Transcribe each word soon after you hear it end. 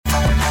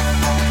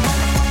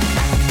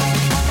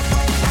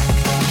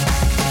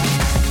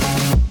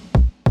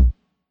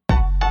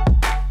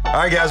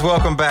All right, guys,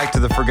 welcome back to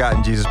the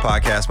Forgotten Jesus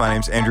podcast. My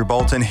name's Andrew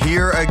Bolton,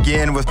 here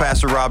again with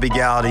Pastor Robbie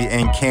Gallaty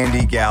and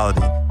Candy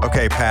Gallaty.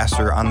 Okay,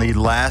 Pastor, on the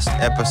last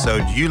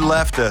episode, you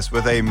left us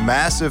with a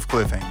massive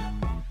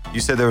cliffhanger. You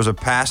said there was a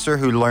pastor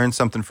who learned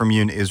something from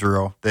you in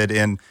Israel, that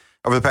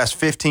over the past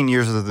 15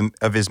 years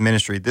of his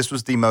ministry, this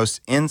was the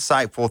most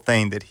insightful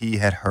thing that he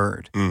had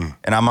heard. And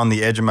I'm on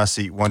the edge of my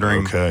seat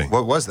wondering,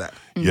 what was that?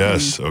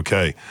 Yes,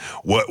 okay.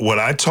 What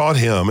I taught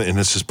him, and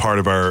this is part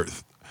of our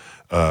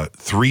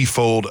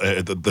threefold,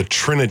 the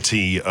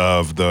trinity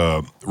of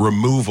the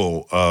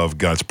removal of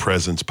God's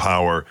presence,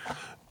 power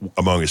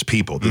among his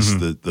people. This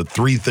is the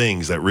three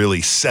things that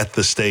really set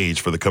the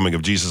stage for the coming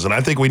of Jesus. And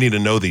I think we need to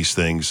know these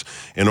things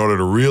in order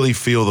to really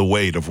feel the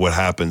weight of what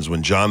happens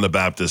when John the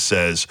Baptist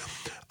says,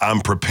 I'm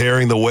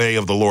preparing the way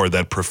of the Lord,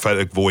 that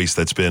prophetic voice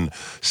that's been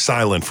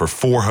silent for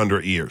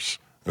 400 years.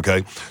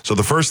 Okay, so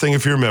the first thing,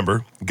 if you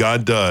remember,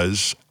 God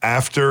does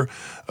after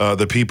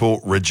the people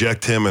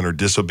reject him and are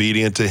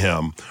disobedient to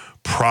him,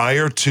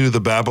 prior to the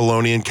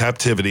Babylonian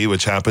captivity,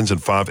 which happens in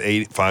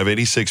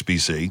 586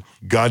 BC,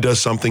 God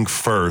does something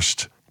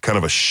first, kind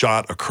of a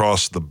shot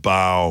across the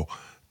bow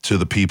to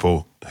the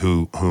people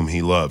whom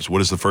he loves.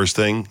 What is the first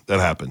thing that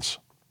happens?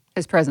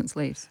 His presence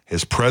leaves.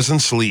 His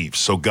presence leaves.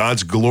 So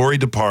God's glory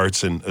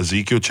departs in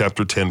Ezekiel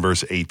chapter 10,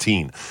 verse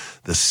 18.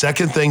 The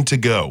second thing to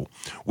go,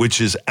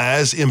 which is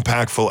as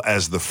impactful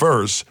as the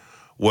first,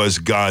 was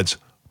God's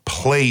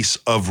place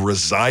of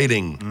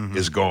residing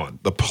is gone.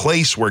 The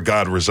place where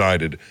God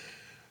resided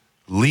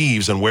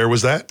leaves, and where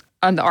was that?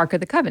 On the Ark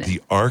of the Covenant.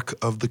 The Ark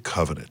of the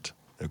Covenant,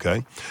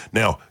 okay?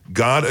 Now,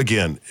 God,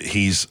 again,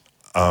 he's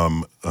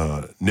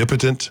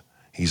omnipotent,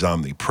 he's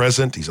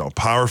omnipresent, he's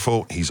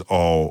all-powerful, he's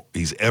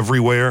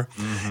everywhere,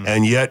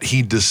 and yet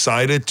he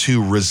decided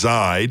to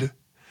reside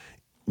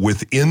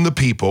within the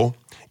people,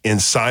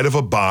 inside of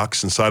a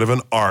box, inside of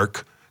an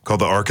ark called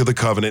the Ark of the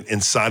Covenant,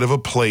 inside of a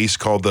place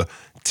called the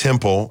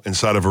temple,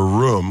 inside of a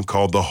room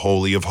called the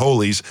Holy of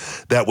Holies,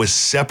 that was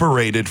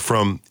separated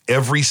from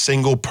every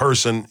single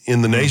person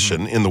in the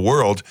nation, in the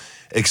world,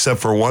 except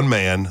for one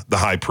man, the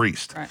high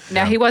priest. Right.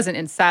 Now, he wasn't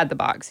inside the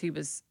box. He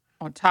was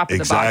on top of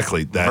the box.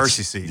 Exactly. That's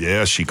mercy seat.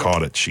 Yeah, she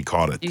caught it. She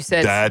caught it. You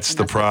said that's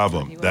the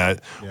problem.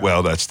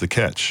 Well, that's the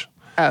catch.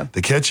 Oh.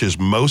 The catch is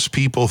most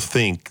people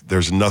think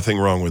there's nothing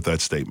wrong with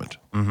that statement.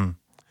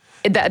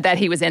 That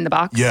he was in the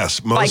box?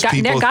 Yes, most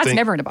people God's think.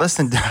 never in a box.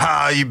 Listen,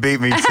 you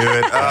beat me to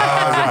it.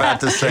 I was about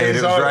to say it.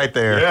 It was right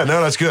there. Yeah,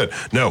 no, that's good.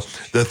 No,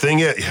 the thing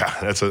is,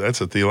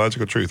 that's a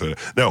theological truth.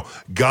 No,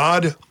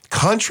 God,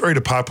 contrary to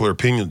popular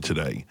opinion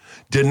today,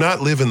 did not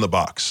live in the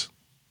box.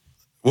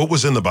 What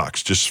was in the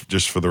box,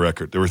 just for the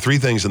record? There were three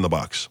things in the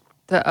box.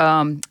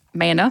 The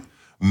manna.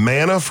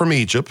 Manna from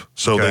Egypt.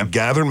 So they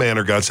gathered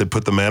manna. God said,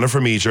 put the manna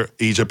from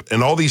Egypt.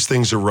 And all these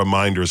things are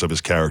reminders of his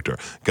character.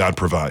 God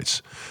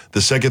provides.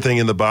 The second thing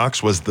in the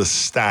box was the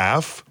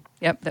staff.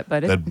 Yep, that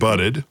budded. That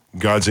budded.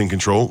 God's in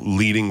control,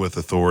 leading with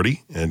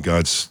authority, and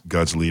God's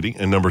leading.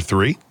 And number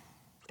three,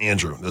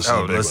 Andrew, this is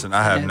a big one.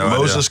 I have no idea.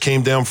 Moses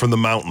came down from the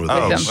mountain with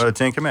those. The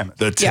Ten Commandments.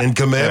 The Ten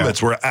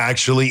Commandments were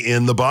actually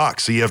in the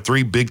box. So you have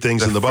three big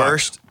things in the box. The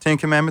first 10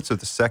 Commandments or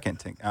the second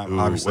 10?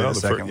 Obviously the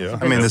second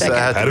one. I mean, the second.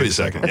 had to be the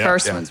second. The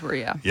first ones were,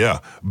 Yeah,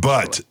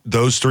 but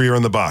those three are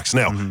in the box.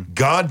 Now,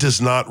 God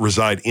does not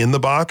reside in the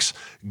box.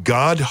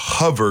 God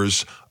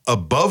hovers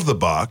above the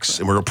box,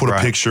 and we're going to put a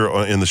picture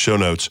in the show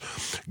notes.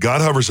 God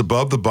hovers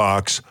above the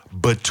box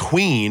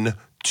between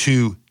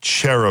two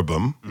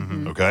cherubim,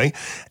 okay,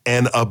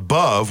 and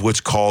above what's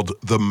called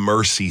the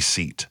mercy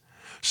seat.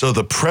 So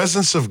the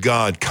presence of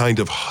God kind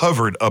of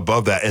hovered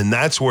above that, and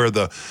that's where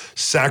the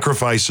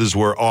sacrifices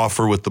were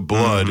offered with the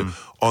blood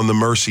on the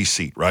mercy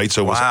seat, right?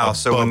 So it was above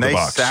so when the they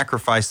box.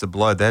 sacrificed the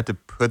blood, they had to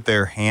put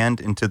their hand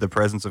into the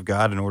presence of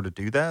God in order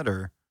to do that,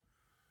 or?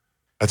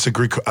 That's a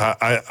Greek.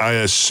 I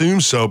assume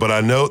so, but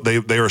I know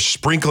they are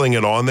sprinkling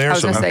it on there. I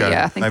was going to say,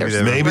 I think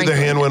maybe their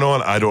hand went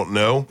on. I don't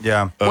know.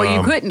 Yeah. Well,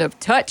 you couldn't have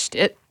touched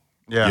it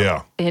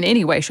Yeah. in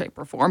any way, shape,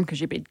 or form because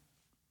you'd be...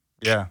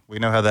 Yeah, we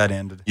know how that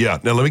ended. Yeah.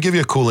 Now, let me give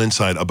you a cool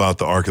insight about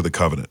the Ark of the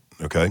Covenant,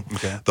 okay?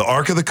 The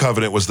Ark of the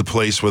Covenant was the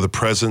place where the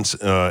presence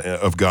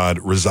of God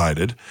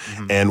resided.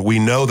 And we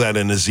know that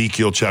in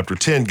Ezekiel chapter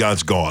 10,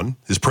 God's gone.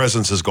 His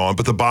presence is gone,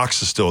 but the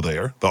box is still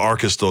there. The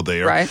Ark is still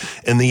there. Right.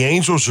 And the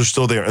angels are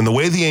still there. And the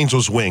way the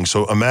angels wing,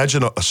 so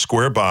imagine a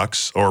square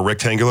box or a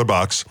rectangular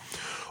box.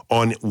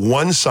 On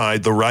one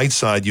side, the right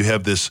side, you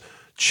have this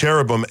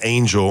cherubim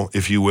angel,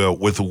 if you will,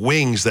 with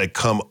wings that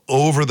come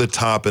over the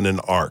top in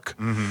an arc.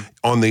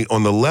 On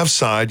the left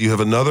side, you have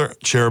another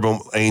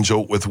cherubim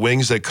angel with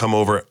wings that come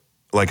over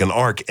like an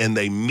arc, and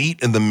they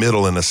meet in the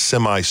middle in a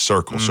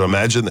semicircle. So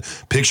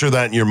picture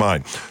that in your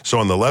mind. So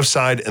on the left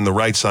side and the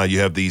right side, you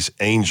have these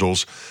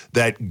angels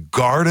that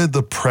guarded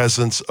the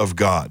presence of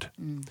God.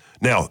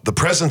 Now, the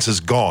presence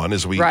is gone,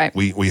 as we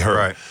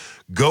heard.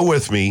 Go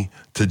with me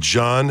to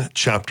John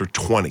chapter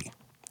 20.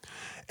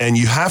 And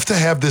you have to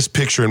have this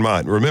picture in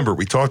mind. Remember,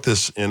 we talked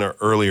this in our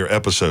earlier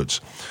episodes.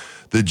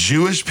 The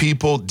Jewish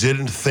people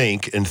didn't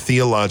think in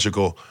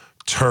theological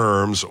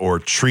terms or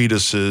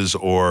treatises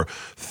or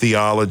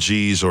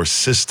theologies or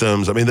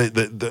systems. I mean,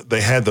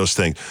 they had those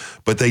things,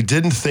 but they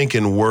didn't think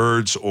in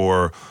words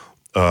or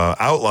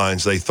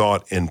outlines. They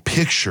thought in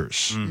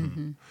pictures.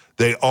 Mm-hmm.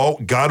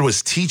 God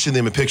was teaching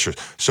them in pictures.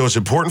 So it's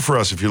important for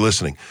us, if you're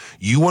listening,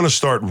 you want to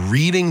start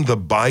reading the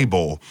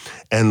Bible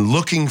and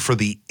looking for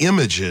the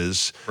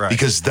images,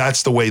 because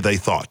that's the way they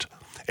thought.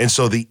 And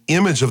so the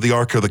image of the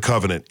Ark of the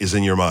Covenant is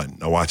in your mind.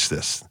 Now watch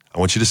this. I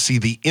want you to see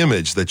the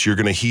image that you're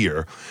going to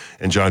hear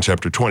in John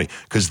chapter 20,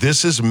 because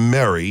this is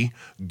Mary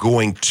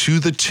going to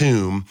the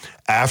tomb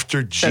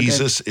after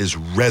Jesus is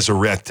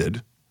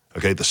resurrected.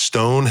 Okay, the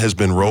stone has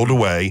been rolled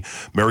away.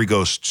 Mary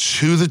goes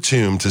to the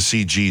tomb to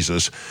see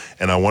Jesus,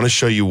 and I want to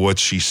show you what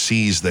she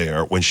sees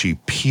there when she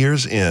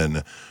peers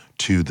in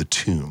to the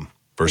tomb.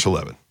 Verse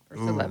 11. Verse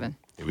 11.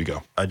 Here we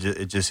go.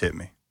 It just hit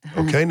me.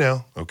 Okay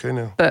now.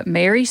 But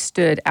Mary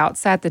stood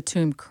outside the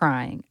tomb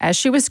crying. As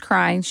she was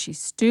crying, she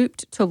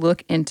stooped to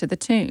look into the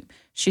tomb.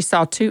 She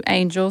saw two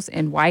angels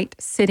in white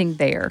sitting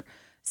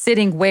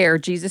where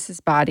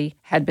Jesus' body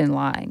had been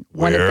lying.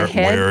 One at the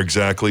head. Where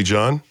exactly,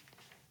 John?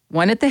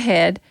 One at the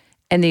head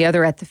and the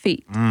other at the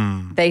feet.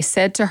 They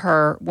said to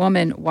her,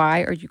 "Woman,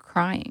 why are you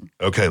crying?"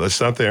 Okay, let's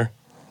stop there.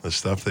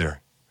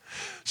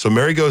 So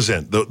Mary goes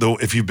in. Though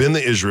if you've been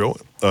to Israel,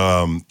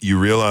 you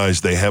realize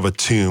they have a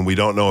tomb. We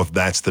don't know if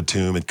that's the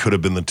tomb. It could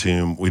have been the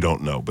tomb. We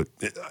don't know. But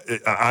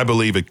I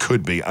believe it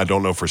could be. I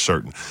don't know for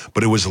certain.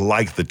 But it was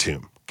like the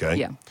tomb, okay?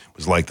 Yeah. It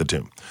was like the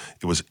tomb.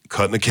 It was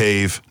cut in a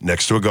cave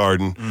next to a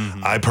garden.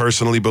 Mm-hmm. I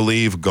personally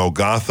believe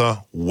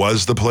Golgotha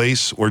was the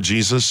place where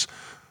Jesus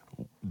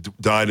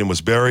died and was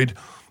buried.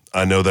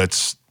 I know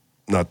that's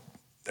not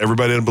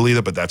everybody didn't believe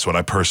it, but that's what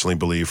I personally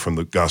believe from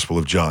the Gospel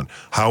of John.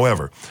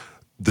 However,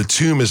 the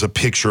tomb is a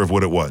picture of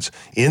what it was.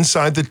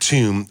 Inside the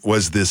tomb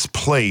was this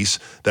place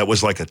that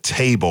was like a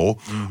table,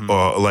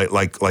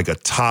 like a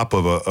top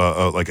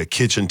of like a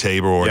kitchen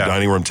table or a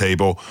dining room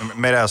table.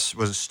 Made out,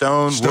 was it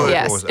stone? Wood?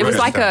 Yes, it was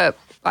like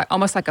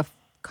almost like a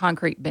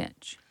concrete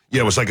bench.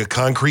 Yeah, it was like a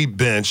concrete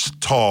bench,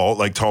 tall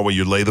where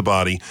you lay the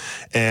body,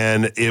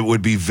 and it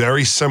would be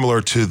very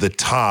similar to the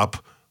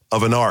top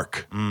of an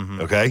ark,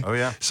 okay? Oh,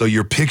 yeah. So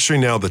you're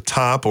picturing now the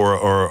top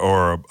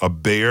or a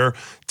bare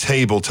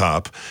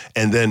tabletop,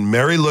 and then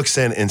Mary looks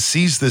in and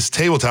sees this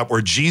tabletop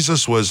where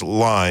Jesus was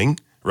lying,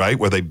 right,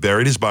 where they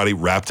buried his body,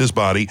 wrapped his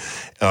body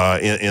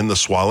in the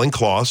swaddling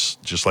cloths,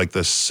 just like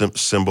the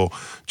symbol,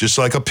 just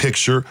like a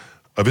picture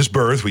of his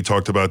birth. We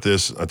talked about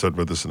this. I talked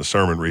about this in a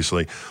sermon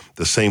recently.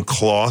 The same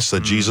cloth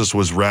that Jesus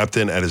was wrapped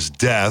in at his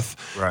death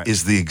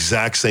is the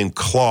exact same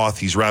cloth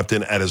he's wrapped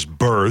in at his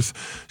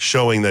birth,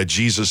 showing that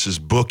Jesus is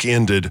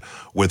bookended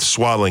with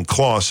swaddling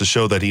cloths to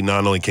show that he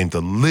not only came to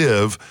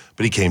live,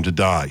 but he came to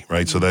die,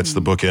 right? So that's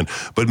the bookend.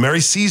 But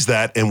Mary sees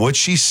that, and what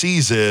she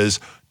sees is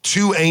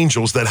two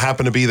angels that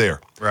happen to be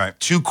there. Right.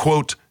 Two,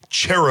 quote,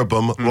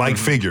 cherubim-like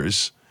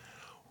figures.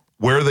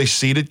 Where are they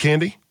seated,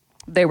 Candy?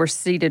 They were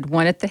seated,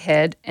 one at the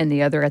head and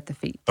the other at the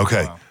feet.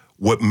 Okay. Wow.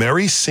 What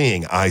Mary's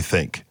seeing, I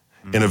think,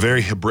 in a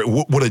very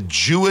what a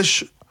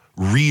Jewish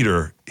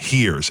reader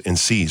hears and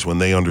sees when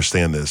they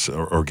understand this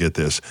or get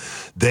this,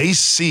 they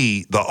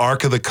see the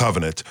Ark of the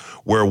Covenant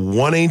where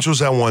one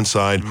angel's at one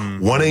side,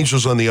 one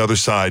angel's on the other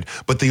side,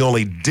 but the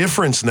only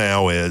difference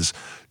now is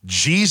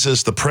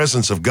Jesus, the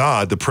presence of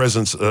God, the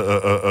presence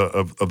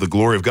of the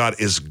glory of God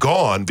is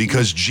gone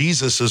because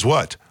Jesus is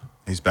what?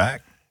 He's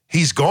back.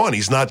 He's gone.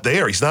 He's not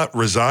there. He's not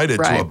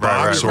resided to a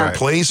box or a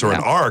place or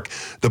an ark.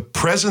 The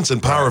presence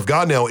and power of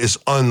God now is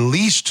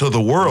unleashed to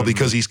the world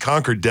because he's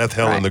conquered death,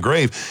 hell, and the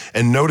grave.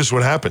 And notice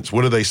what happens.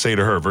 What do they say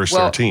to her? Verse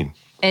 13.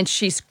 And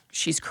she's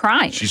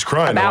crying. She's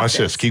crying. Now watch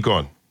this. Keep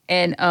going.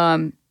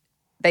 And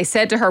they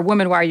said to her,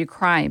 "Woman, why are you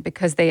crying?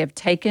 Because they have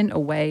taken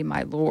away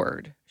my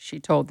Lord,"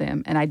 she told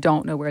them, "and I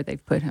don't know where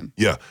they've put him."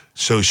 Yeah.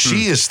 So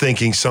she is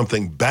thinking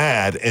something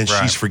bad, and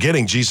she's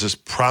forgetting Jesus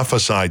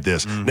prophesied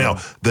this. Now,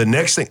 the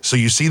next thing, so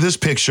you see this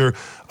picture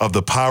of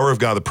the power of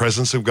God, the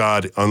presence of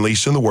God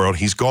unleashed in the world.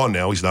 He's gone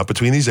now. He's not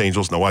between these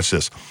angels. Now watch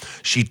this.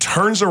 She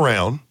turns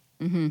around,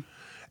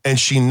 and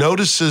she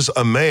notices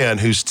a man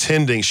who's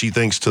tending, she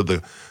thinks, to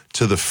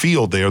the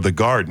field there, the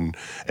garden.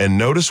 And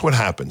notice what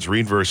happens.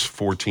 Read verse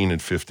 14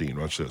 and 15.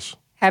 Watch this.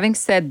 Having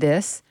said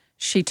this,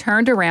 she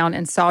turned around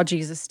and saw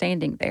Jesus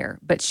standing there,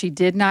 but she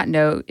did not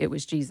know it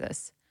was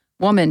Jesus.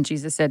 "Woman,"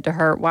 Jesus said to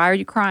her, "why are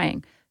you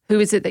crying? Who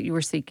is it that you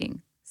were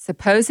seeking?"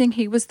 Supposing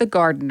he was the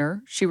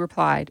gardener, she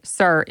replied,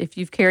 "Sir, if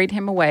you've carried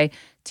him away,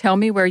 tell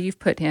me where you've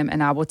put him,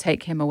 and I will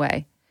take him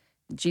away."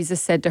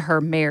 Jesus said to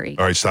her, "Mary."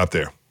 All right, stop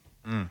there.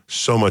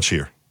 So much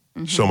here.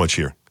 So much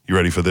here. You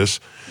ready for this?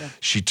 Yeah.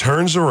 She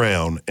turns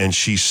around and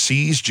she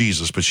sees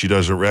Jesus, but she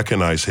doesn't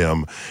recognize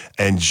him.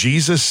 And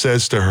Jesus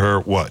says to her,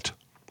 what?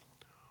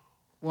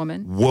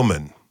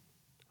 Woman.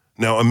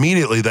 Now,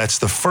 immediately, that's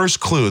the first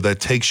clue that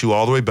takes you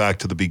all the way back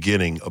to the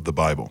beginning of the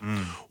Bible.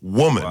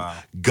 Woman. Wow.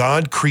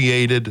 God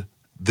created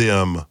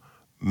them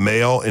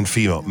male and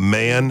female,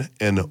 man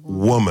and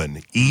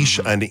woman, Ish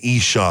and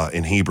Isha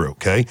in Hebrew,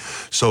 okay?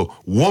 So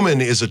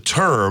woman is a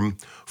term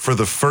for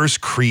the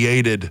first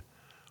created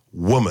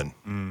woman.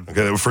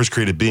 Okay, the first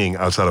created being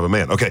outside of a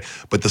man. Okay,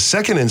 but the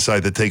second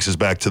insight that takes us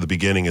back to the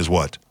beginning is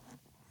what?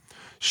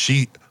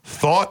 She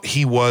thought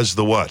he was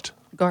the what?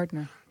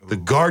 Gardener. The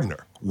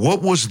gardener.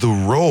 What was the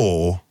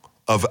role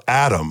of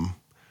Adam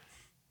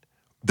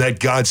that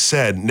God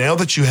said, now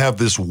that you have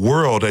this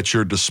world at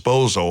your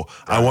disposal,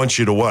 I want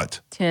you to what?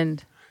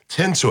 Tend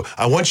to it.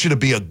 I want you to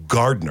be a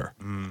gardener.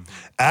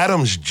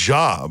 Adam's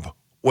job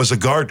was a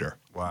gardener.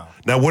 Wow.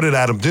 Now, what did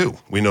Adam do?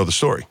 We know the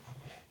story.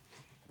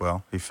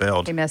 Well, he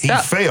failed. He messed He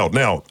up. failed.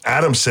 Now,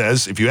 Adam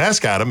says, if you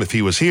ask Adam if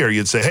he was here,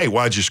 you'd say, hey,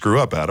 why'd you screw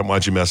up, Adam?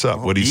 Why'd you mess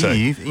up? What'd he say?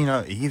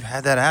 Eve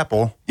had that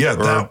apple. Yeah,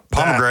 or that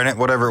pomegranate,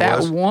 whatever it That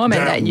was. woman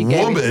that you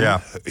gave me.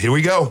 woman, here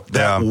we go.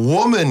 That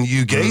woman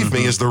you gave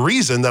me is the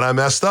reason that I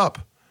messed up.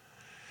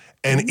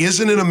 And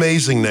isn't it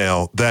amazing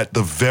now that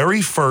the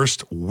very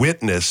first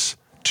witness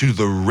to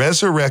the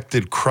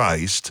resurrected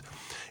Christ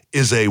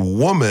is a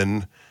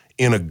woman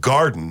in a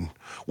garden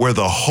where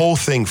the whole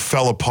thing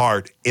fell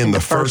apart in the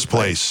first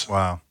place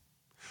Wow.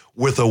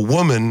 with a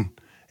woman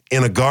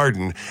in a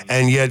garden.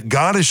 And yet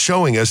God is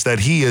showing us that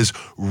he is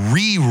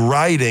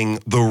rewriting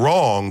the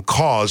wrong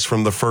caused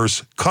from the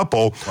first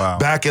couple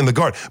back in the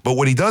garden. But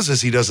what he does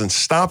is he doesn't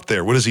stop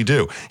there. What does he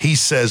do? He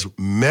says,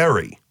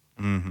 Mary,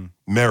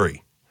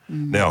 Mary.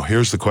 Now,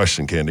 here's the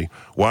question, Candy.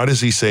 Why does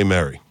he say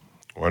Mary?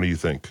 Why do you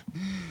think?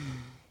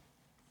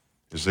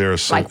 Is there a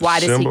Like, why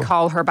does symbol? he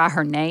call her by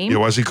her name? Yeah,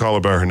 why does he call her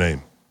by her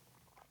name?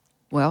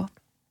 Well,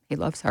 he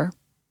loves her.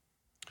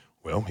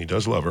 Well, he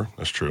does love her.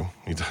 That's true.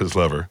 He does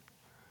love her.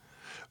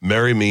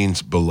 Mary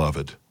means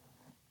beloved.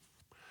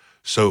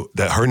 So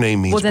that her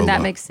name means Well, then that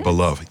beloved. makes sense.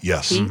 Beloved,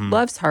 yes. He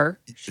loves her.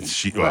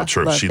 Well,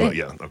 true. loves it.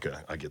 Yeah, okay,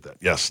 I get that.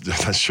 Yes,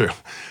 that's true.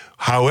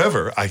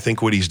 However, I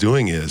think what he's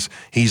doing is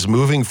he's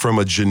moving from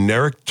a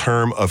generic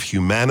term of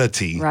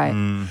humanity, Right.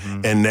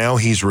 and now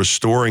he's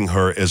restoring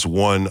her as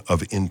one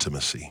of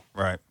intimacy.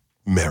 Right.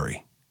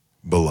 Mary,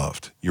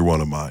 beloved, you're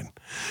one of mine.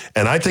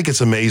 And I think it's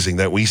amazing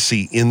that we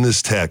see in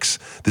this text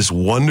this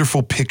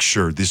wonderful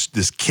picture, this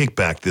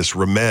kickback, this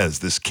remez,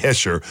 this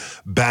kesher,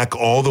 back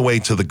all the way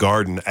to the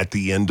garden at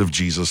the end of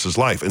Jesus'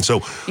 life. And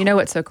so, You know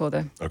what's so cool,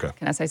 though? okay,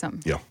 Can I say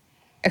something? yeah.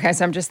 Okay,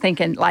 so I'm just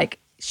thinking, like,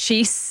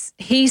 he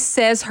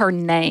says her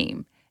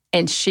name,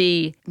 and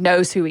she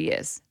knows who he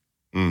is.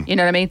 You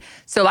know what I mean?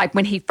 So, like,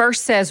 when he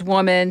first says,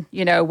 woman,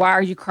 why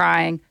are you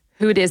crying?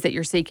 Who it is that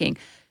you're seeking?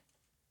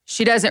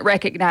 She doesn't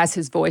recognize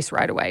his voice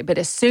right away. But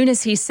as soon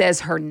as he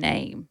says her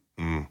name,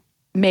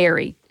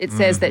 Mary, it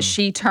says that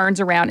she turns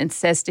around and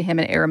says to him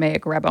in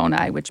Aramaic,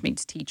 Rabboni, which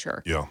means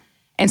teacher. Yeah.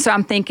 And so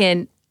I'm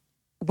thinking,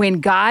 when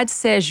God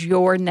says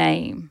your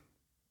name,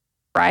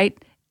 right,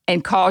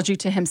 and calls you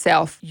to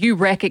himself, you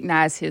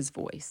recognize his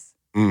voice.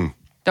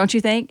 Don't you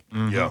think?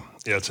 Yeah.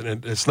 Yeah.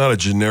 It's not a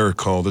generic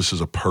call. This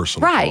is a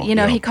personal Right.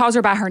 call. He calls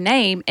her by her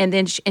name, and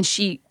then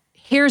she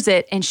hears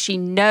it, and she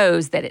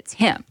knows that it's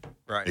him.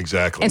 Right.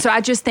 Exactly. And so I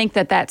just think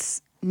that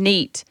that's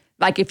neat.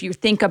 Like, if you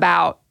think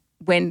about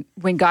when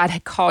God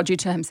had called you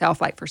to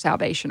himself, like for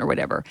salvation or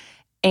whatever,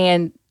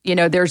 and,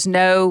 there's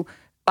no,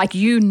 like,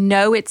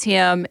 it's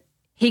him,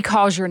 he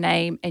calls your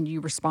name, and you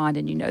respond,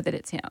 and you know that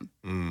it's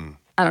him.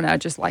 I don't know, I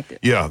just liked it.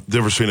 Yeah, the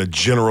difference between a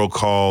general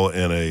call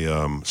and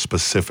a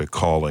specific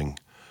calling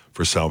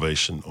for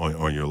salvation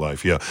on your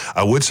life. Yeah,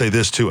 I would say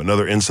this too,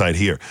 another insight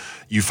here.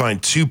 You find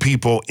two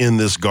people in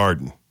this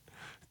garden.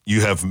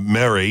 You have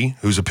Mary,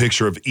 who's a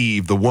picture of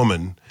Eve, the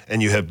woman,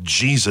 and you have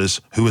Jesus,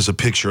 who is a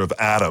picture of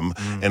Adam.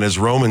 And as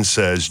Romans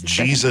says,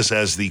 Jesus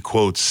as the,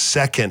 quote,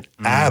 second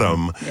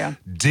Adam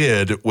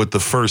did what the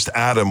first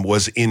Adam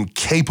was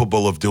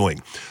incapable of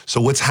doing.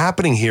 So what's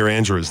happening here,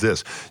 Andrew, is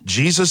this.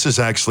 Jesus is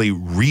actually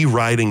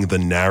rewriting the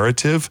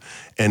narrative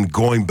and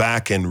going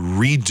back and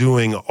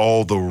redoing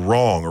all the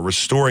wrong, or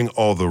restoring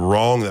all the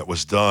wrong that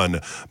was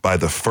done by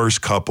the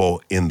first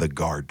couple in the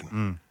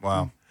garden.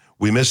 Wow.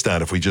 We miss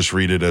that if we just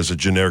read it as a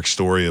generic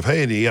story of,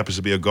 hey, he happens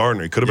to be a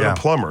gardener. He could have been a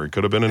plumber. He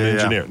could have been an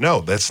engineer.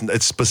 No,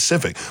 it's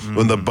specific.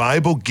 When the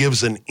Bible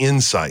gives an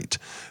insight,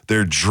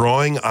 they're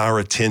drawing our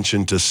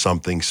attention to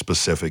something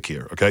specific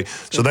here, okay?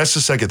 So that's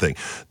the second thing.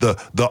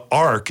 The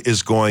ark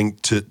is going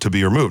to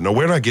be removed. Now,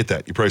 where did I get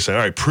that? You're probably saying,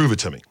 all right, prove it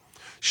to me.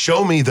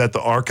 Show me that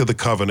the Ark of the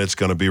Covenant is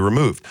going to be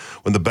removed.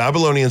 When the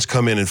Babylonians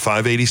come in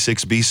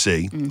 586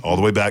 BC, all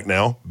the way back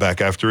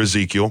after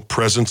Ezekiel,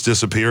 presence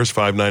disappears,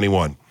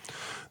 591.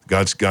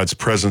 God's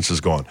presence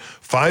is gone.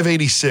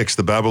 586,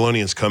 the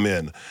Babylonians come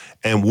in,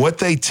 and what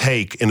they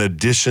take in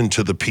addition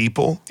to the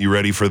people, you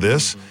ready for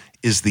this,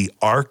 is the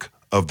Ark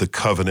of the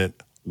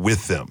Covenant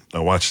with them.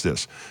 Now watch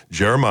this.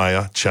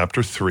 Jeremiah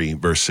chapter 3,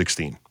 verse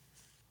 16.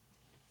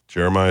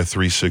 Jeremiah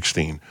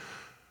 3:16.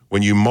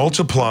 When you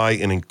multiply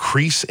and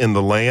increase in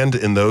the land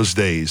in those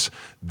days,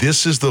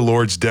 this is the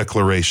Lord's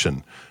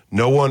declaration.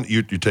 No one,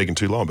 you're taking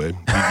too long, babe.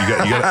 You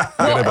got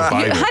to have a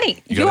Bible.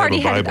 Honey, you already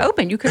had it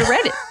open. You could have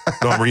read it.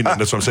 No, I'm reading it.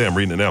 That's what I'm saying. I'm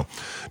reading it now.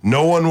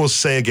 No one will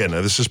say again.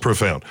 Now, this is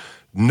profound.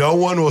 No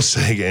one will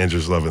say,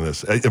 Andrew's loving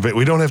this. But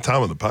we don't have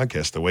time on the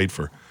podcast to wait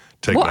for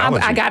technology.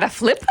 Well, I got a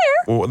flip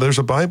there. Well, there's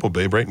a Bible,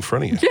 babe, right in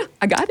front of you. Yeah,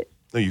 I got it.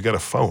 No, you got a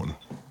phone.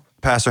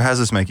 Pastor, how does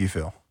this make you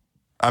feel?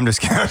 I'm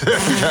just kidding.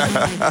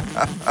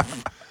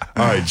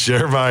 All right,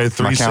 Jeremiah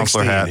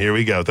counselor 3:16. hat. Here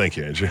we go. Thank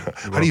you, Andrew.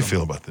 How do you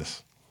feel about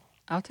this?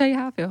 I'll tell you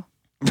how I feel.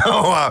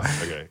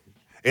 Okay.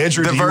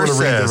 Andrew, The do you want verse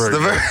to read the says,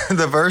 verse?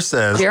 the verse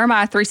says,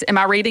 Jeremiah 3, am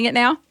I reading it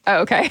now? Oh,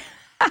 okay.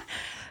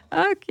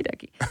 Okie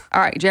dokie.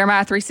 All right,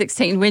 Jeremiah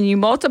 3:16. When you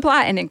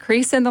multiply and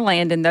increase in the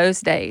land in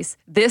those days,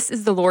 this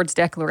is the Lord's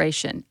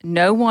declaration.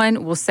 No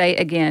one will say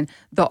again,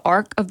 the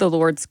ark of the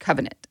Lord's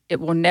covenant. It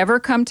will never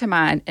come to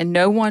mind, and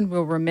no one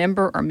will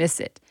remember or miss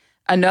it.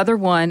 Another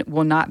one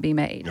will not be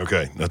made.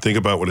 Okay, now think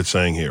about what it's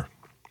saying here.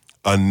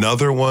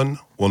 Another one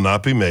will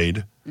not be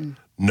made.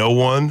 No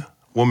one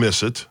will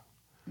miss it.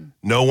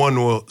 No one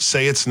will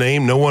say its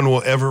name. No one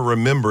will ever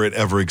remember it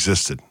ever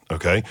existed.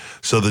 Okay?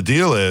 So the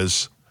deal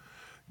is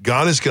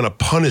God is going to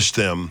punish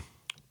them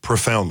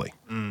profoundly.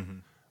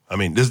 I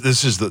mean,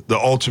 this is the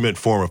ultimate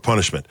form of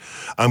punishment.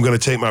 I'm going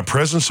to take my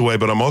presence away,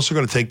 but I'm also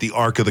going to take the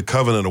Ark of the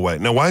Covenant away.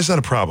 Now, why is that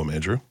a problem,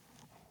 Andrew?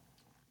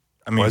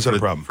 I mean, Why is that a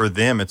problem? For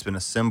them, it's been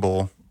a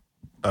symbol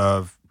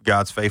of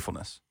God's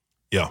faithfulness.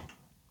 Yeah.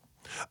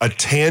 A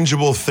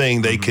tangible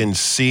thing they can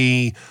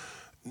see,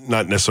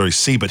 not necessarily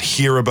see, but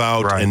hear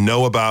about Right. and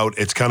know about.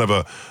 It's kind of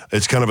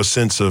a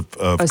sense of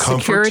comfort.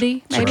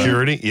 security, maybe?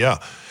 Security, yeah.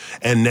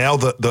 And now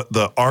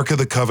the Ark of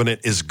the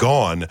Covenant is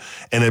gone,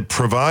 and it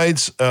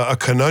provides a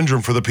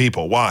conundrum for the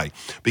people. Why?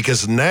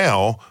 Because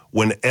now,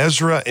 when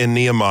Ezra and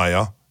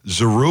Nehemiah,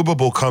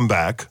 Zerubbabel come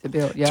back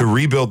to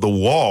rebuild the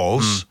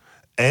walls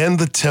and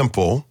the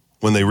temple,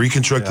 when they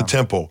reconstruct the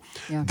temple,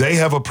 they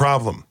have a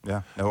problem.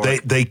 Yeah, no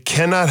ark. They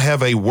cannot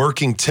have a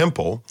working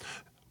temple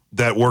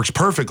that works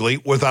perfectly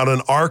without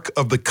an Ark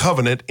of the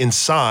Covenant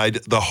inside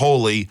the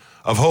Holy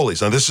of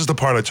Holies. Now, this is the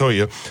part I told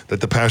you that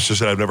the pastor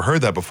said, I've never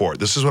heard that before.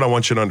 This is what I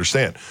want you to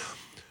understand.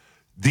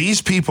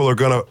 These people are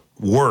going to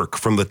work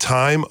from the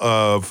time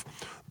of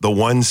the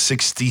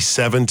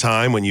 167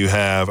 time when you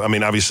have, I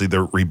mean, obviously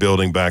they're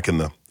rebuilding back in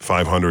the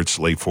 500s,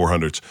 late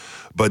 400s,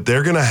 but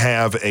they're going to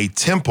have a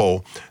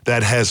temple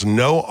that has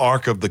no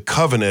Ark of the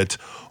Covenant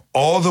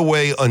all the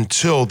way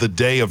until the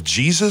day of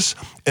Jesus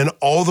and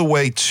all the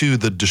way to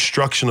the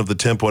destruction of the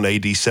temple in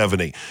AD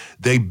 70.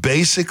 They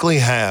basically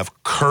have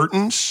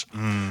curtains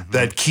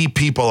that keep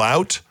people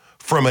out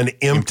from an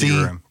empty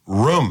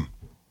room.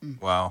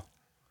 Wow.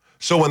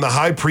 So when the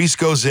high priest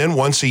goes in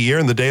once a year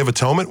in the Day of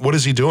Atonement, what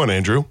is he doing,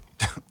 Andrew?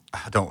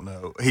 I don't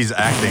know. He's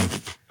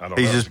acting. I don't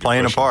He's know. just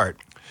playing a part.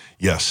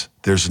 Yes,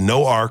 there's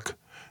no ark.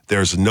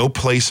 There's no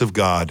place of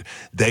God.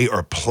 They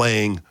are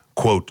playing,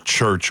 quote,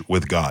 church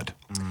with God.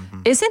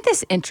 Isn't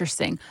this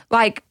interesting?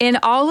 Like in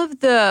all of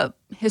the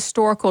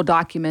historical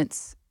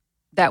documents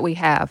that we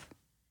have,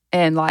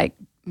 and like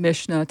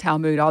Mishnah,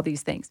 Talmud, all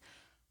these things,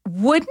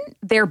 wouldn't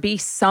there be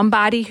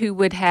somebody who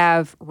would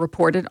have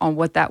reported on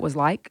what that was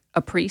like?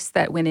 A priest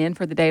that went in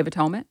for the Day of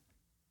Atonement?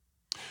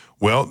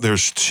 Well,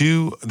 there's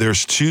two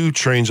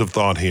trains of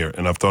thought here,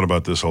 and I've thought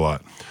about this a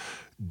lot.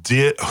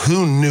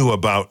 Who knew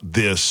about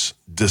this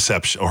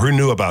deception, or who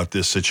knew about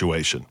this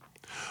situation?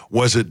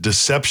 Was it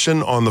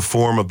deception on the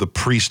form of the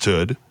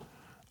priesthood,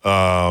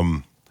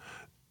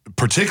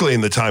 particularly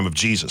in the time of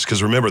Jesus?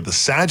 Because remember, the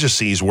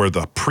Sadducees were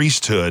the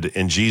priesthood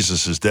in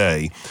Jesus'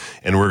 day,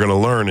 and we're going to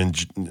learn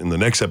in the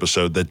next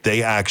episode that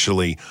they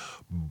actually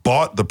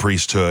bought the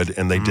priesthood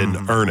and they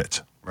didn't earn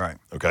it. Right.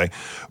 Okay.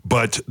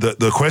 But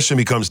the question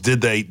becomes,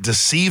 did they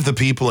deceive the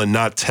people and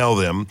not tell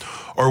them?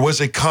 Or was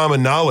it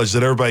common knowledge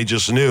that everybody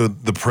just knew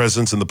the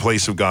presence and the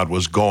place of God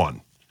was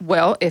gone?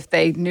 Well, if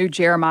they knew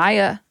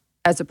Jeremiah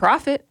as a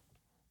prophet,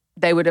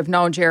 they would have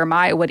known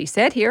Jeremiah what he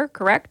said here,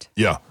 correct?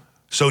 Yeah.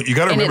 So you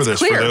got to remember this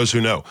clear. for those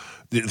who know.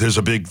 There's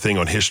a big thing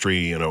on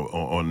history,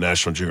 on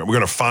National Geographic. We're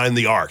going to find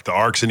the Ark. The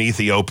Ark's in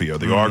Ethiopia.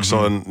 The Ark's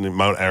on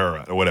Mount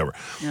Ararat or whatever.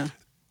 Yeah.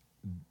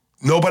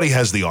 Nobody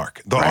has the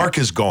Ark. The Ark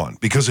is gone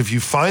because if you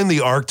find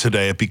the Ark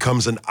today, it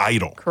becomes an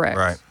idol. Correct.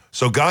 Right.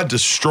 So God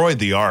destroyed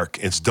the Ark.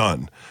 It's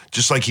done.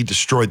 Just like he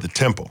destroyed the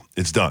temple.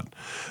 It's done.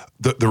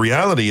 The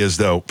reality is,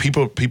 though,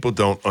 people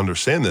don't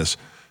understand this.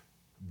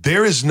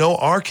 There is no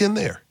Ark in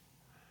there.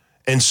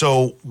 And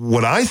so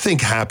what I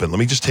think happened, let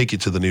me just take you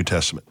to the New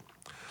Testament.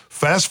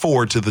 Fast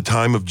forward to the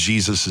time of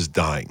Jesus'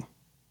 dying,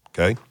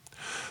 okay?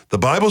 The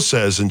Bible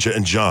says in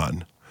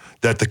John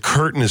that the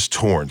curtain is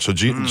torn. So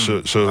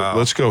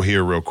let's go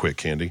here real quick,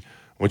 Candy. I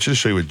want you to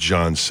show you what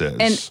John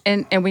says.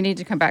 And we need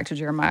to come back to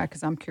Jeremiah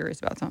because I'm curious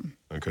about something.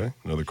 Okay,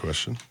 another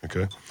question.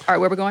 Okay. All right,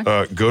 where are we going?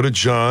 Go to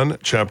John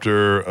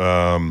chapter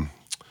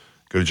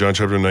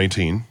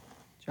 19.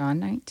 John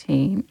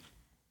 19,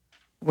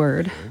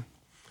 word. Okay.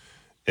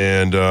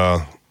 And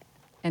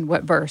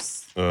what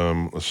verse?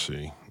 let's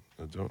see.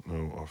 I don't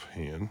know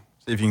offhand.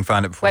 See if you can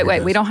find it before.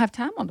 Wait, we don't have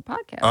time on the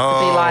podcast Oh,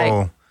 to be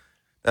like,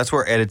 that's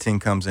where editing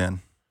comes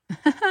in.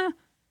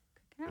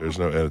 There's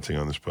no editing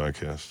on this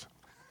podcast.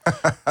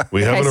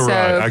 We haven't Okay, arrived.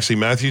 so- Actually,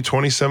 Matthew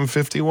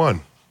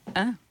 27:51.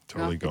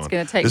 Totally gone. it's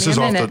going to take This me is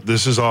a off minute.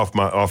 This is off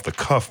the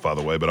cuff, by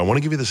the way, but I want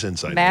to give you this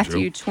insight. Matthew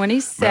Andrew.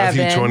 27.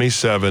 Matthew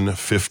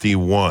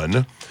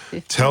 27:51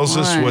 tells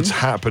us 51. what's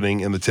happening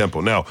in the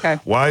temple. Now, Okay.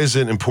 why is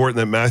it important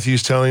that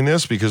Matthew's telling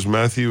this? Because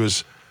Matthew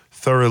is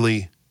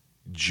thoroughly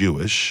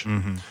Jewish,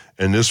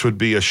 and this would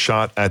be a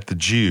shot at the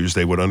Jews.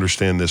 They would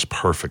understand this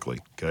perfectly,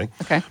 okay?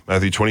 Okay.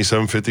 Matthew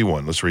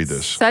 27:51. Let's read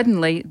this.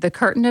 Suddenly, the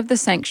curtain of the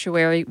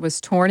sanctuary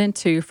was torn in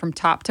two from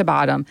top to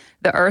bottom.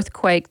 The earth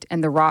quaked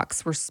and the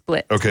rocks were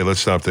split. Okay, let's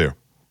stop there.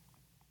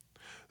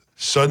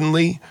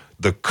 Suddenly,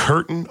 the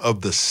curtain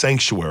of the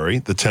sanctuary,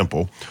 the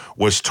temple,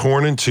 was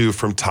torn in two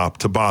from top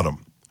to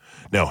bottom.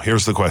 Now,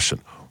 here's the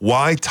question.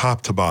 Why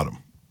top to bottom?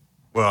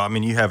 Well, I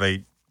mean, you have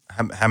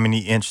how many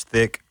inch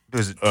thick?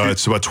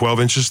 It's about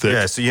 12 inches thick.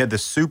 Yeah, so you had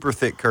this super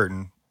thick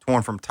curtain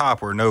torn from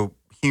top where no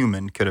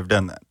human could have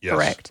done that. Yes,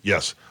 Correct.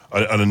 Yes.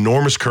 An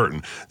enormous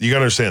curtain. You got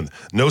to understand,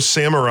 no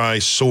samurai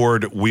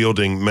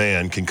sword-wielding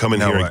man can come in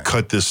No here way. and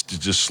cut this to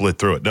just slit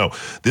through it. No,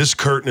 this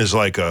curtain is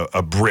like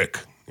a brick,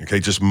 okay,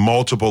 just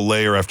multiple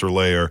layer after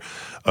layer.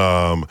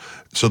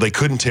 So they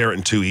couldn't tear it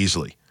in two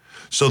easily.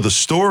 So the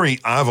story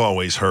I've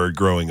always heard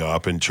growing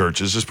up in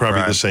churches is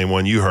probably the same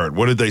one you heard.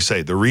 What did they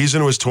say? The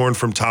reason it was torn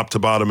from top to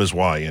bottom is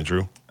why,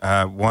 Andrew?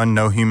 One,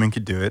 no human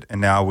could do it, and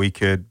now we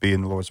could be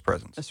in the Lord's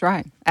presence. That's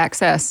right.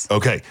 Access.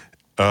 Okay.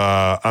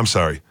 I'm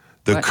sorry.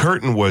 The What?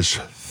 curtain was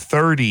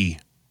 30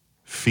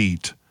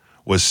 feet,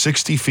 was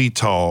 60 feet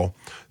tall,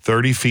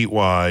 30 feet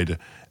wide,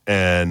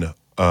 and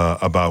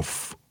about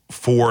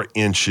 4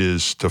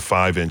 inches to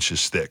 5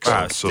 inches thick.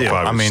 Wow, still,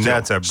 I mean,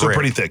 that's a So brick.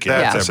 pretty thick.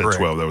 That's Yeah, I a said brick.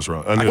 12. That was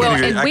wrong. I knew Well,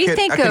 it. and I we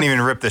think couldn't of-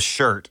 even rip the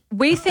shirt.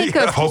 We think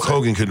of Hulk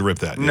Hogan couldn't rip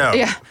that. No.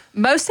 Yeah.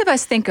 Most of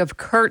us think of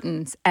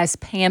curtains as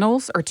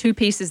panels or two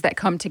pieces that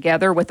come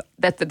together with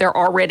that they're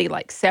already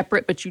like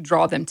separate, but you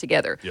draw them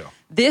together. Yeah.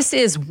 This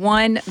is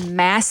one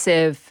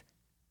massive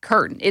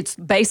curtain. It's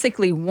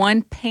basically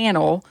one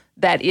panel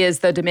that is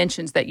the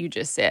dimensions that you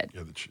just said.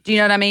 Do you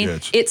know what I mean? Yeah,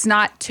 it's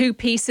not two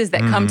pieces that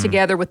come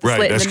together with the Right,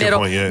 slit in that's the a good middle.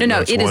 point, yeah, no,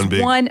 that's it is one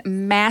big- one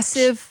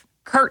massive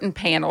curtain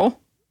panel,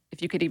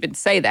 if you could even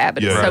say that,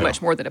 but Yeah, it's so right.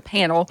 much more than a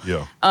panel.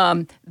 Yeah.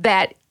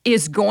 That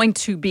is going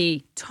to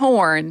be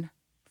torn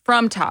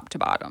from top to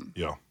bottom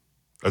Yeah.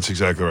 That's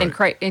exactly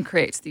right. and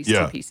creates these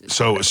two pieces.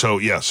 So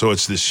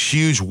it's this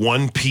huge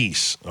one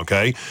piece,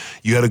 okay?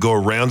 You had to go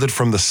around it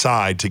from the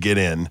side to get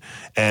in,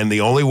 and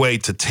the only way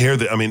to tear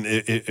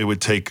it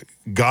would take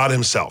God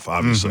himself,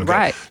 obviously. Okay?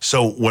 Right.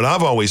 So what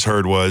I've always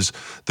heard was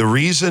the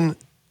reason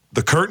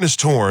the curtain is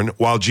torn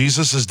while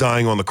Jesus is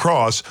dying on the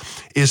cross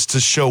is to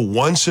show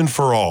once and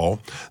for all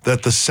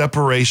that the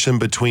separation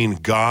between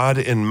God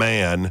and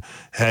man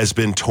has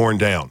been torn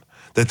down.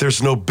 That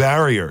there's no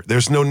barrier.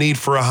 There's no need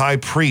for a high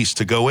priest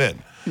to go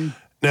in.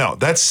 Now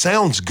that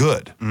sounds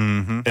good,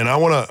 and I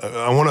want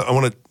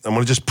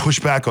to just push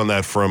back on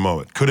that for a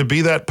moment. Could it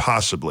be that?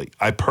 Possibly.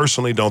 I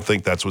personally don't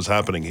think that's what's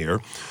happening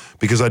here,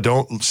 because I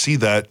don't see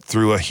that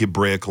through a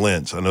Hebraic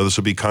lens. I know this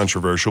will be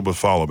controversial, but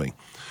follow me.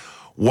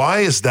 Why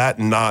is that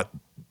not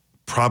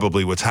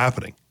probably what's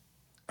happening?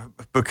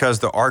 Because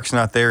the ark's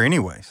not there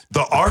anyways.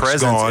 The ark's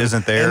presence gone,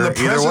 isn't there and the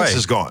either presence way.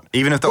 is gone.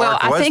 Even if the well,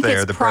 ark I was think there,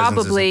 it's the presence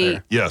isn't probably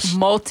there. Yes.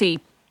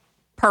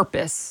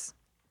 multi-purpose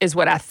is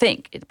what I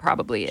think it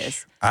probably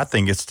is. I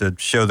think it's to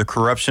show the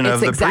corruption of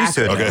It's the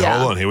exactly- priesthood. Okay, Yeah.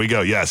 hold on. Here we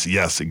go. Yes,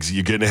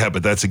 you're getting ahead,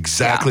 but that's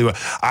exactly what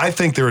I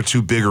think. There are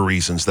two bigger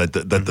reasons that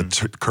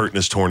the curtain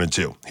is torn in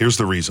two. Here's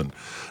the reason.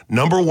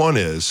 Number one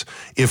is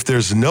if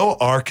there's no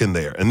ark in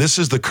there, and this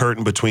is the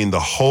curtain between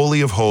the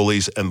Holy of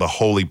Holies and the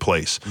holy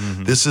place.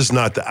 This is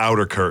not the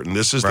outer curtain.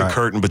 This is the Right.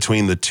 curtain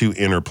between the two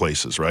inner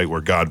places, right,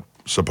 where God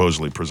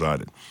supposedly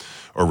presided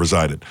or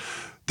resided.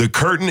 The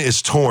curtain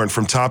is torn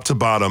from top to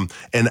bottom,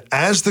 and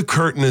as the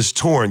curtain is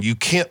torn, you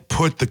can't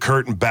put the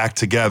curtain back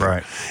together.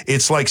 Right.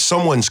 It's like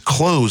someone's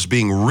clothes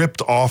being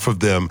ripped off of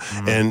them,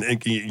 and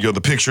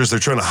the pictures, they're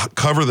trying to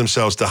cover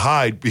themselves to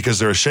hide because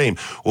they're ashamed.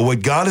 Well,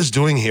 what God is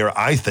doing here,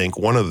 I think,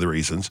 one of the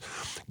reasons,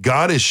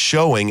 God is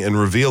showing and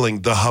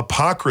revealing the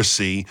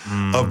hypocrisy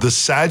of the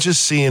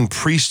Sadducean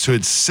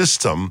priesthood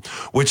system,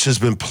 which has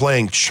been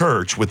playing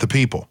church with the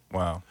people.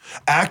 Wow.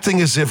 Acting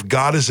as if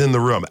God is in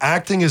the room,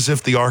 acting as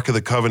if the Ark of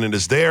the Covenant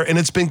is there, and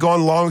it's been gone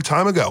a long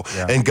time ago.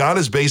 Yeah. And God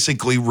is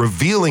basically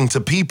revealing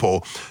to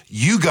people,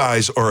 you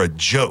guys are a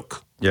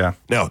joke. Yeah.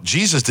 Now,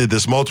 Jesus did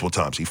this multiple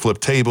times. He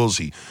flipped tables,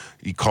 he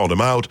called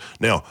them out.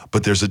 Now,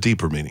 but there's a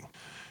deeper meaning.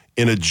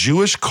 In a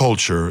Jewish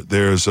culture,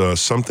 there's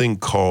something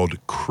called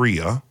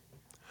kriya,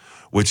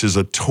 which is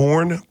a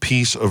torn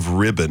piece of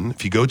ribbon.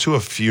 If you go to a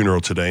funeral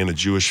today, in a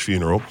Jewish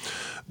funeral,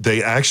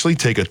 they actually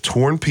take a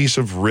torn piece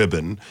of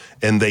ribbon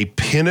and they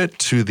pin it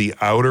to the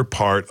outer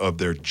part of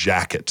their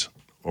jacket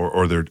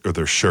or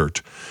their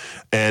shirt.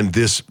 And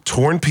this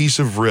torn piece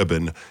of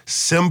ribbon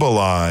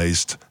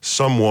symbolized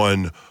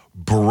someone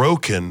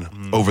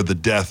broken over the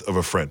death of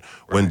a friend.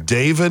 When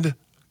David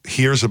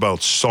hears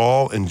about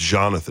Saul and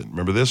Jonathan,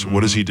 remember this?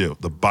 What does he do?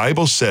 The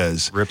Bible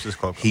says Rips his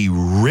clothing. he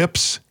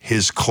rips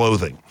his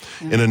clothing.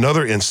 In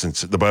another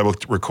instance, the Bible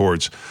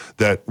records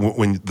that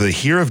when they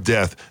hear of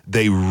death,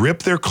 they rip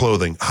their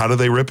clothing. How do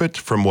they rip it?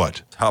 From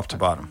what? Top to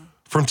bottom.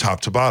 From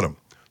top to bottom.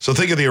 So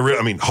think of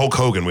Hulk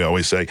Hogan, we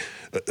always say.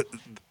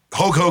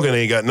 Hulk Hogan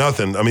ain't got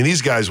nothing. I mean,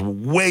 these guys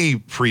way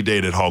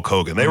predated Hulk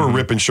Hogan. They were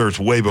ripping shirts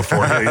way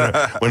before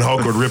when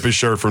Hulk would rip his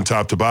shirt from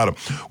top to bottom.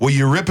 Well,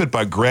 you rip it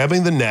by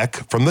grabbing the neck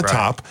from the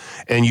top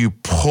and you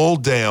pull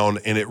down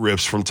and it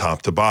rips from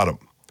top to bottom.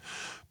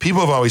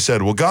 People have always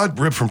said, well, God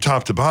ripped from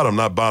top to bottom,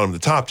 not bottom to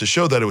top, to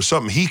show that it was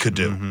something he could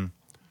do.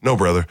 No,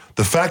 brother.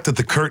 The fact that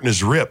the curtain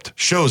is ripped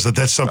shows that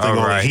that's something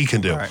only he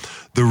can do. Right.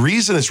 The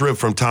reason it's ripped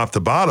from top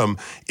to bottom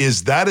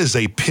is that is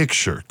a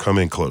picture. Come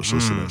in close.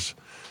 Listen to this.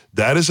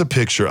 That is a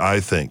picture,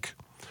 I think,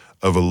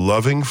 of a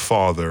loving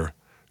father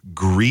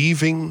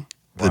grieving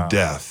the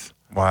death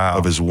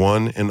of his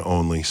one and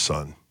only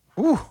son.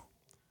 Ooh.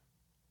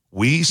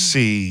 We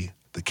see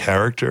the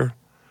character,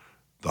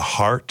 the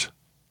heart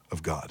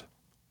of God.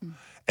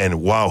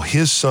 And while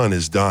his son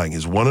is dying,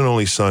 his one and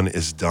only son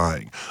is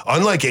dying.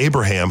 Unlike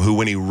Abraham, who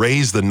when he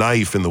raised the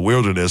knife in the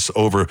wilderness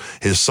over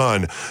his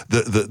son,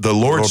 the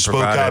Lord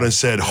spoke out and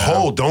said,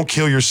 hold, don't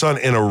kill your son.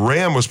 And a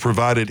ram was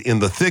provided in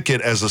the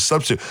thicket as a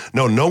substitute.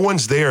 No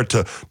one's there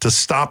to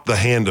stop the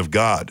hand of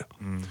God.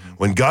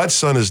 When God's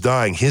son is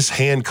dying, his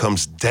hand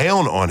comes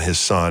down on his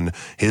son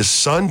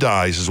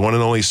dies, his one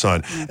and only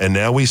son. And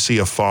now we see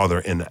a father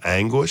in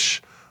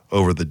anguish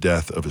over the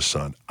death of his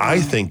son. I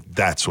think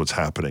that's what's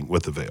happening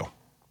with the veil.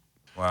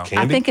 Wow.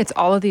 I think it's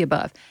all of the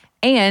above.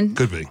 And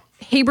could be.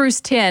 Hebrews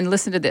 10,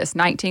 listen to this,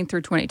 19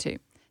 through 22.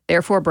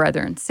 Therefore,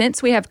 brethren,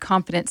 since we have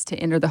confidence to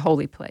enter the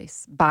holy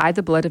place by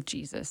the blood of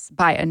Jesus,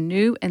 by a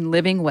new and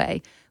living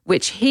way,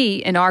 which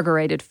he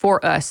inaugurated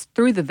for us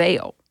through the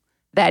veil,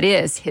 that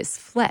is his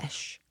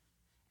flesh.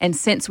 And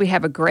since we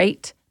have a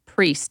great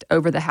priest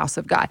over the house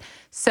of God.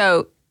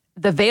 So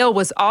the veil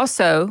was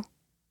also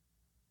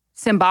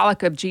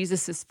symbolic of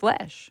Jesus's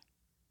flesh.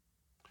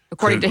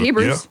 According to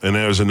Hebrews. Yeah, and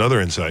there's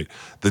another insight.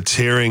 The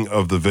tearing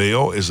of the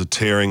veil is a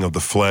tearing of the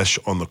flesh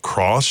on the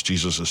cross.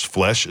 Jesus'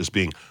 flesh is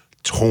being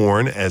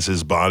torn as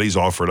his body's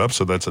offered up.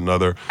 So that's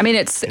another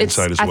insight as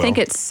well. I think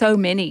it's so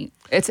many.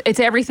 It's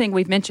everything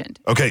we've mentioned.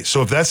 Okay,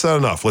 so if that's not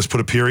enough, let's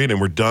put a period and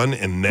we're done.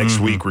 And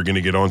next week we're going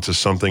to get on to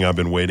something I've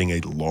been waiting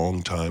a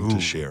long time to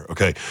share.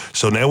 Okay,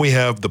 so now we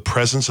have the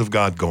presence of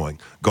God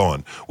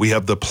gone. We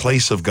have the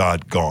place of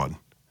God gone.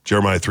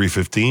 Jeremiah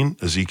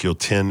 3:15, Ezekiel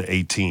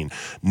 10:18.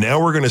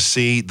 Now we're going to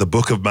see the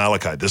book of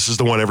Malachi. This is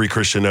the one every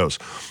Christian knows.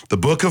 The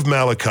book of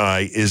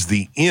Malachi is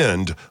the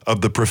end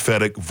of the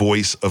prophetic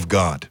voice of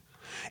God.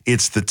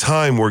 It's the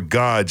time where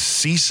God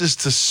ceases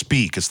to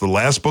speak. It's the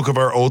last book of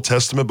our Old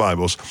Testament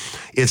Bibles.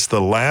 It's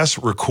the last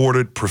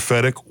recorded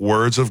prophetic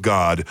words of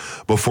God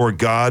before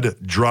God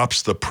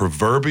drops the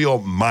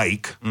proverbial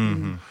mic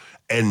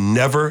and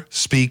never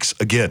speaks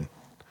again.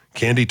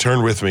 Candy,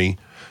 turn with me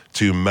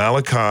to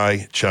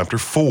Malachi chapter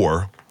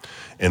 4,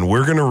 and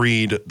we're going to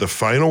read the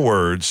final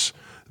words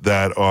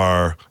that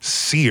are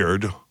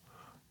seared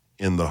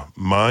in the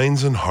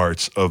minds and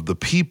hearts of the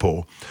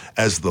people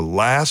as the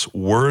last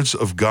words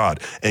of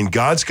God. And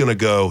God's going to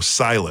go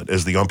silent,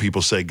 as the young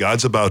people say.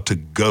 God's about to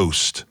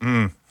ghost.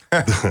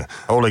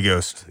 Holy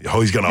Ghost.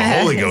 Oh, he's going to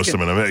Holy Ghost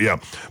him in a minute, yeah.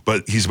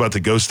 But he's about to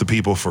ghost the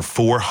people for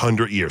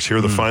 400 years. Here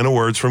are the final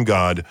words from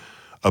God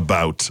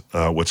about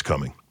what's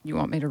coming. You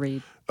want me to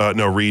read?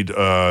 No, read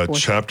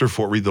chapter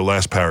 4, read the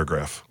last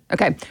paragraph.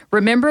 Okay.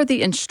 Remember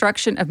the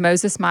instruction of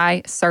Moses,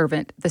 my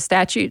servant, the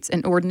statutes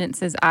and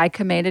ordinances I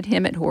commanded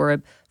him at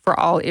Horeb for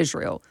all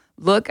Israel.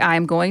 Look, I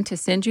am going to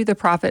send you the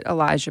prophet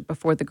Elijah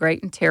before the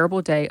great and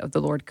terrible day of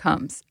the Lord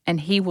comes, and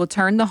he will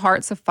turn the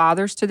hearts of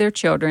fathers to their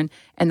children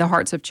and the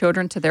hearts of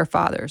children to their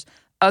fathers.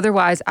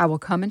 Otherwise, I will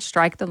come and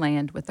strike the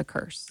land with a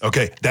curse.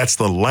 Okay, that's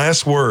the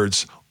last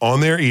words on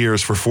their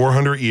ears for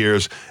 400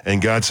 years,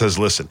 and God says,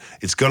 listen,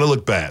 it's going to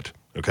look bad.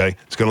 Okay,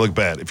 it's going to look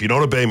bad. If you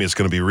don't obey me, it's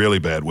going to be really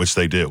bad, which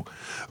they do.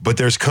 But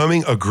there's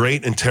coming a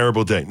great and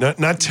terrible day.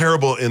 Not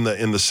terrible in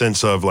the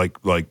sense of like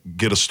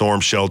get a storm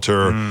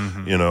shelter,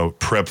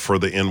 prep for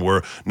the end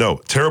war.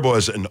 No, terrible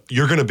as in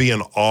you're going to be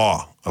in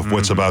awe of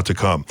what's about to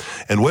come.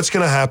 And what's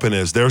going to happen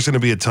is there's going to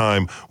be a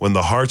time when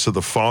the hearts of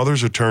the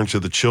fathers are turned to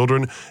the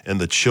children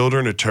and the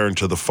children are turned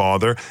to the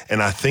father.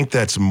 And I think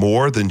that's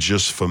more than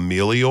just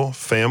familial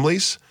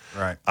families.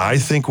 Right. I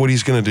think what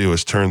he's going to do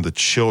is turn the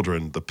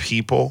children, the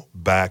people,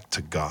 back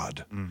to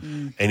God.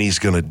 And he's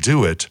going to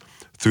do it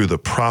through the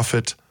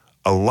prophet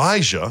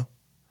Elijah,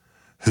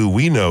 who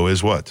we know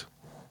is what?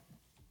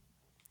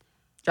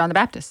 John the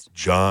Baptist.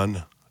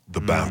 John the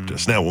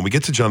Baptist. Now, when we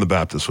get to John the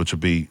Baptist, which will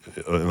be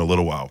in a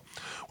little while,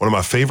 one of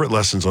my favorite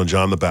lessons on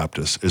John the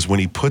Baptist is when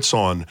he puts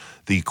on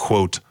the,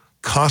 quote,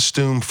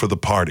 costume for the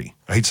party.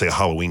 I hate to say a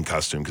Halloween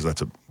costume because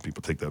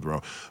people take that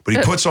wrong. But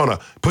he puts on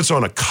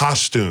a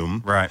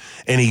costume, right?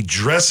 And he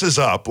dresses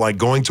up like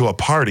going to a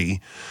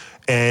party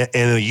and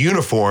in a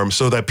uniform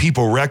so that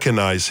people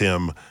recognize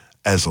him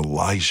as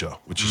Elijah,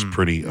 which is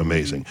pretty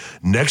amazing.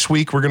 Next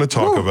week we're going to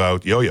talk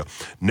about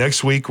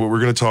Next week what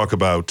we're going to talk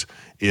about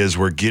is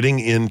we're getting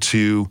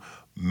into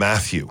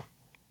Matthew.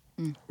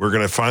 We're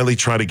going to finally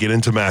try to get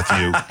into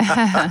Matthew,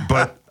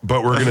 but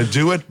we're going to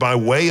do it by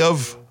way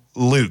of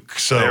Luke.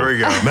 So There we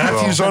go.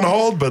 Matthew's on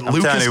hold, but I'm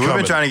Luke telling is you, coming.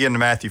 we've been trying to get into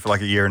Matthew for like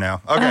a year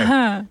now.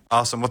 Okay.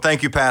 Awesome. Well,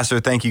 thank you, Pastor.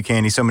 Thank you,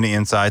 Candy. So many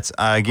insights.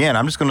 Again,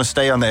 I'm just going to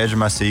stay on the edge of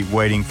my seat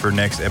waiting for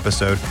next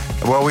episode.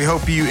 Well, we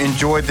hope you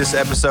enjoyed this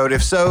episode.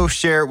 If so,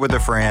 share it with a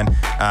friend.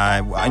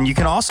 And you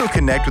can also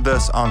connect with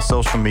us on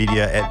social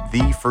media at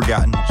The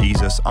Forgotten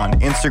Jesus on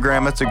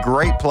Instagram. It's a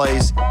great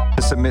place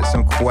to submit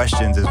some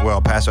questions as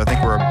well. Pastor, I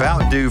think we're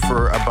about due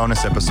for a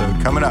bonus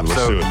episode coming up. Let's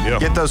So do it. Yeah.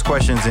 get those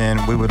questions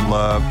in. We would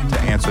love to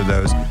answer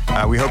those.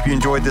 We hope you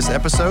enjoyed this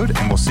episode,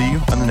 and we'll see you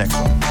on the next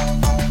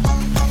one.